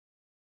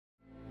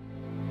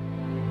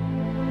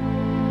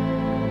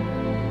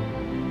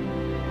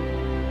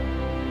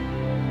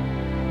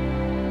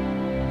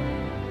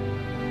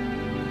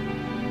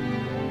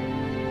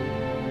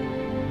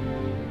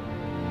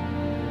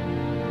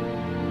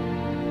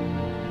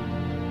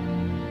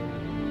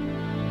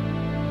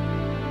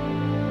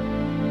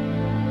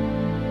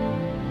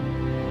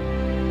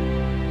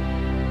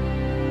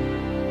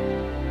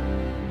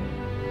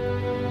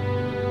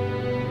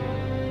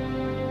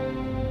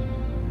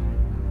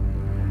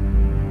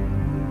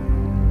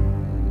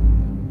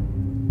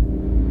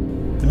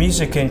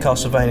music in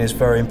Castlevania is a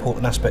very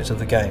important aspect of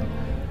the game.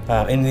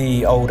 In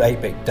the old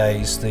 8-bit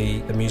days,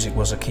 the music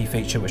was a key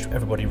feature which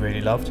everybody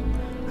really loved.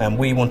 And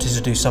we wanted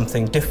to do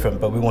something different,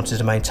 but we wanted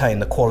to maintain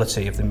the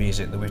quality of the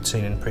music that we'd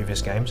seen in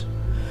previous games.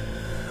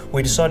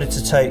 We decided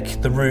to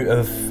take the route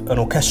of an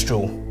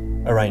orchestral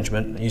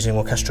arrangement, using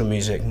orchestral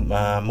music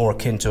more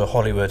akin to a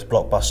Hollywood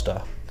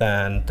blockbuster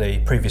than the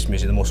previous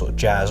music, the more sort of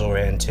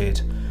jazz-oriented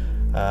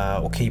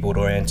or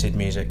keyboard-oriented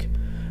music.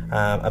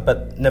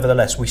 But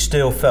nevertheless, we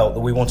still felt that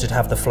we wanted to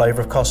have the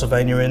flavour of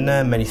Castlevania in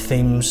there. Many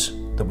themes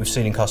that we've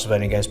seen in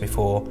Castlevania games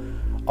before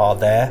are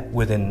there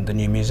within the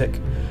new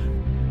music.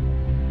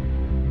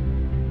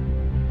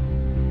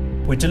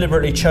 We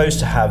deliberately chose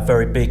to have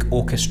very big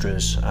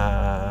orchestras,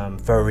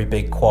 very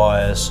big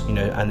choirs,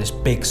 and this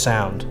big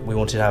sound. We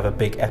wanted to have a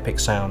big epic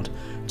sound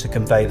to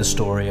convey the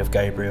story of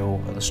Gabriel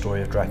and the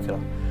story of Dracula.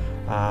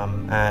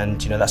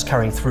 And that's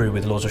carrying through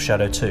with Lords of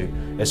Shadow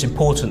 2. It's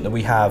important that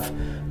we have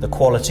the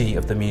quality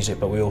of the music,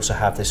 but we also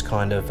have this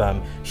kind of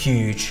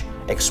huge,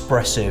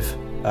 expressive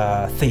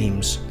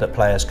themes that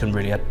players can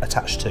really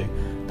attach to,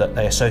 that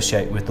they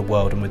associate with the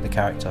world and with the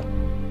character.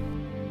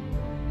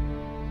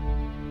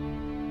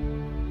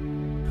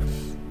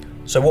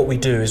 So what we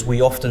do is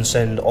we often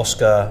send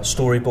Oscar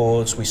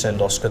storyboards, we send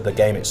Oscar the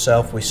game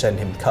itself, we send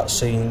him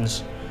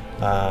cutscenes,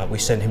 we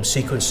send him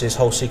sequences,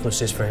 whole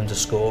sequences for him to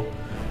score.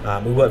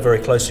 We work very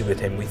closely with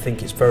him. We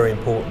think it's very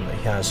important that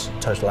he has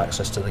total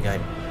access to the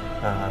game.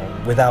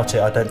 Without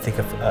it, I don't think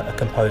a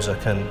composer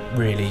can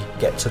really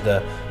get to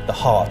the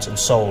heart and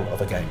soul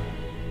of a game.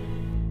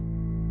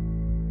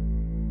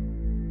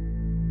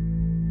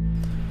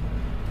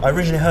 I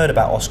originally heard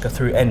about Oscar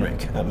through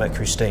Enric at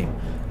Mercury Steam.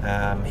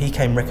 He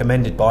came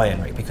recommended by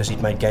Enric because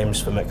he'd made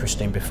games for Mercury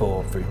Steam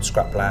before, through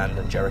Scrapland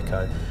and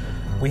Jericho.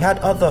 We had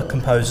other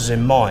composers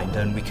in mind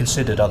and we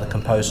considered other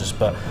composers,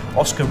 but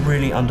Oscar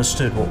really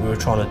understood what we were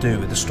trying to do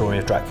with the story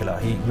of Dracula.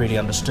 He really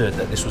understood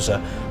that this was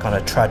a kind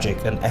of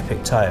tragic and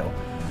epic tale.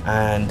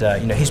 And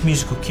his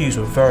musical cues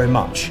were very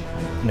much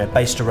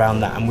based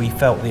around that, and we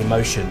felt the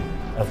emotion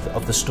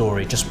of the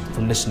story just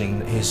from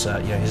listening his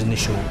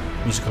initial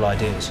musical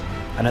ideas.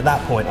 And at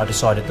that point I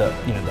decided that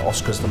that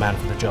Oscar's the man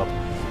for the job.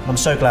 And I'm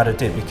so glad I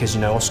did, because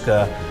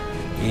Oscar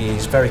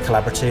is very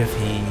collaborative.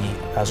 He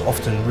has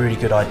often really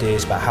good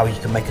ideas about how he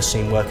can make a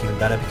scene work even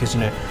better, because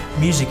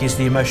music is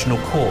the emotional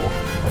core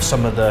of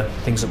some of the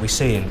things that we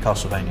see in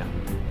Castlevania.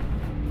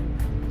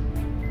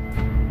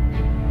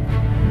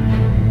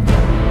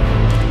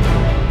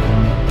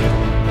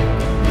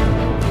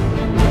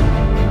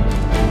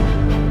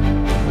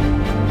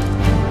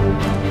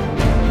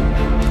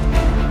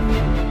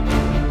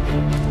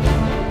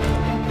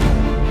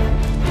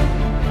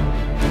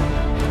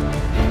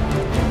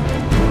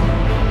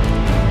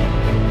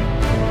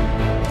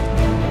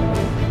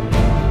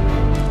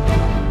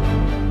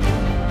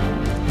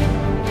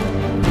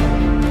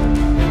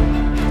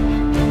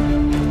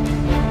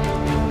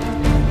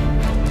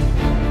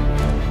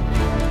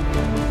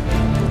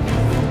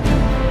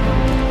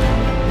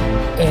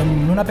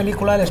 En una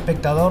película el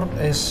espectador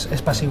es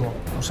pasivo,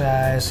 o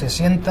sea, se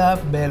sienta,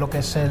 ve lo que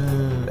es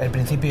el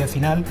principio y el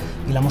final,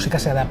 y la música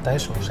se adapta a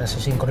eso, o sea, se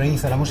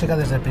sincroniza la música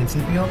desde el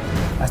principio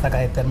hasta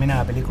que termina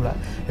la película.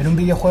 En un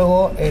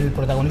videojuego el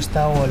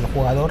protagonista o el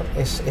jugador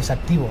es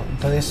activo,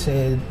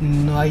 entonces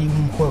no hay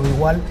un juego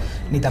igual,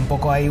 ni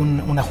tampoco hay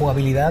una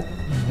jugabilidad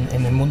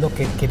en el mundo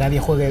que nadie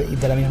juegue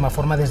de la misma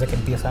forma desde que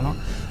empieza, ¿no?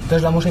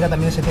 Entonces la música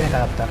también se tiene que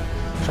adaptar.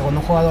 O sea,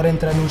 cuando un jugador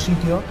entra en un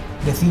sitio,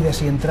 decide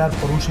si entrar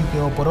por un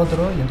sitio o por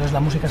otro, y entonces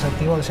la música se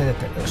activa o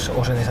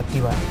se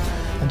desactiva.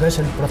 Entonces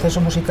el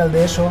proceso musical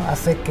de eso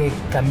hace que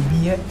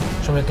cambie,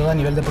 sobre todo a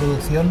nivel de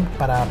producción,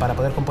 para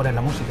poder componer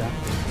la música.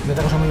 Y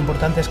otra cosa muy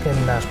importante es que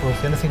en las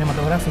producciones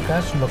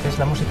cinematográficas lo que es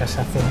la música se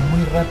hace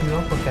muy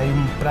rápido porque hay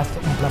un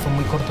plazo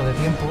muy corto de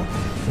tiempo,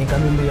 y en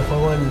cambio en un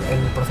videojuego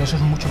el proceso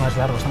es mucho más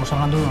largo. Estamos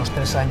hablando de unos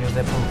 3 años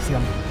de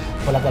producción,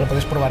 con la cual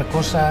puedes probar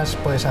cosas,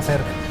 puedes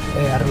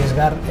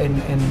arriesgar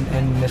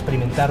en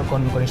experimentar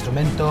con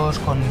instrumentos,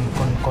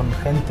 con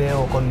gente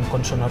o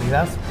con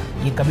sonoridad,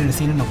 y en cambio en el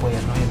cine no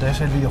puedes, ¿no? Y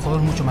entonces el videojuego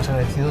es mucho más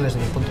agradecido desde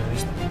mi punto de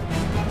vista.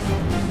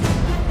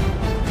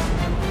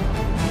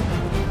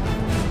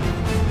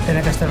 En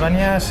el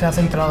Castlevania se ha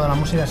centrado la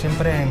música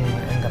siempre en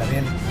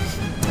Gabriel.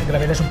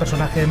 Gabriel es un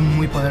personaje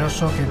muy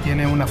poderoso que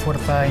tiene una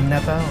fuerza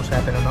innata, o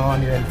sea, pero no a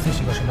nivel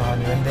físico, sino a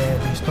nivel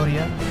de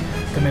historia,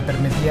 que me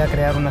permitía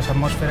crear unas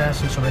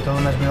atmósferas y sobre todo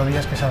unas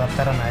melodías que se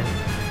adaptaran a él,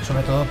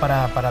 sobre todo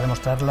para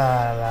demostrar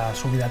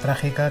su vida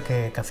trágica,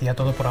 que hacía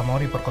todo por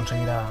amor y por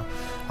conseguir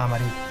a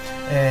Marie.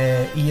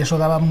 Y eso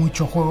daba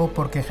mucho juego,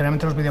 porque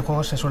generalmente los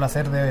videojuegos se suele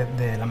hacer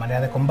de la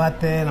manera de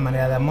combate, la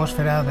manera de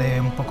atmósfera,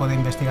 de un poco de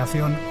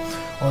investigación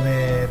o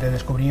de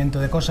descubrimiento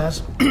de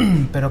cosas,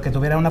 pero que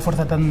tuviera una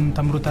fuerza tan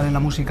brutal en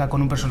la música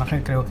con un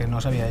personaje creo que no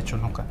se había hecho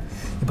nunca.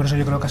 Y por eso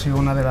yo creo que ha sido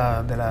una de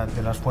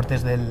las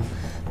fuertes de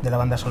la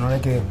banda sonora, y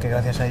que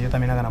gracias a ello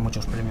también ha ganado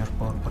muchos premios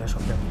por eso,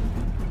 creo.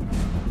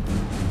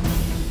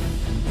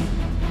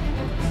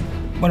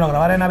 Bueno,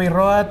 grabar en Abbey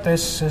Road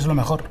es lo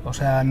mejor, o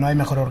sea, no hay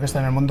mejor orquesta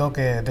en el mundo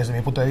que, desde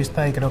mi punto de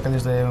vista, y creo que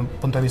desde el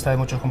punto de vista de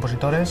muchos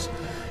compositores,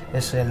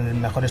 es el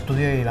mejor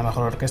estudio y la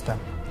mejor orquesta.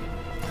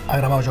 Ha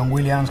grabado John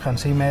Williams,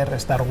 Hans Zimmer,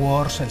 Star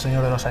Wars, El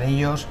Señor de los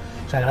Anillos,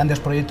 o sea, grandes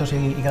proyectos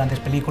y grandes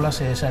películas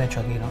se han hecho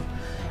aquí, ¿no?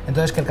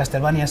 Entonces, que el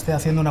Castlevania esté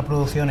haciendo una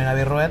producción en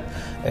Abbey Road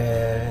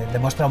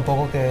demuestra un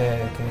poco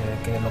que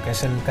lo que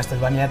es el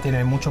Castlevania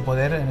tiene mucho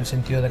poder, en el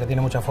sentido de que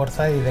tiene mucha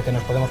fuerza y de que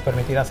nos podemos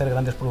permitir hacer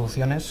grandes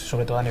producciones,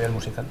 sobre todo a nivel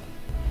musical.